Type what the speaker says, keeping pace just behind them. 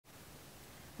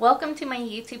Welcome to my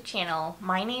YouTube channel.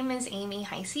 My name is Amy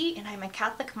Heyse and I'm a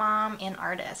Catholic mom and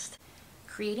artist.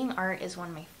 Creating art is one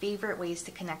of my favorite ways to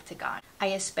connect to God. I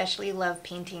especially love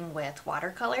painting with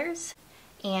watercolors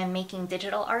and making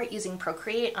digital art using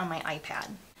Procreate on my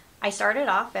iPad. I started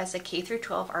off as a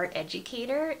K-12 art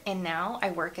educator and now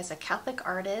I work as a Catholic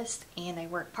artist and I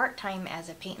work part-time as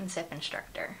a paint and sip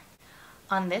instructor.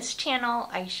 On this channel,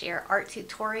 I share art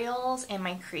tutorials and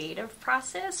my creative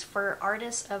process for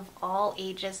artists of all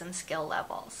ages and skill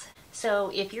levels.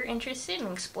 So if you're interested in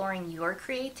exploring your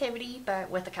creativity but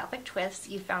with a Catholic twist,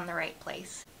 you found the right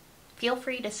place. Feel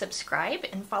free to subscribe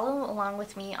and follow along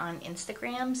with me on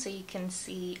Instagram so you can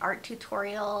see art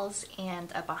tutorials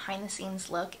and a behind-the-scenes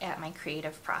look at my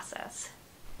creative process.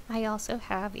 I also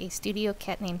have a studio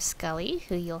cat named Scully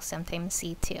who you'll sometimes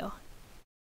see too.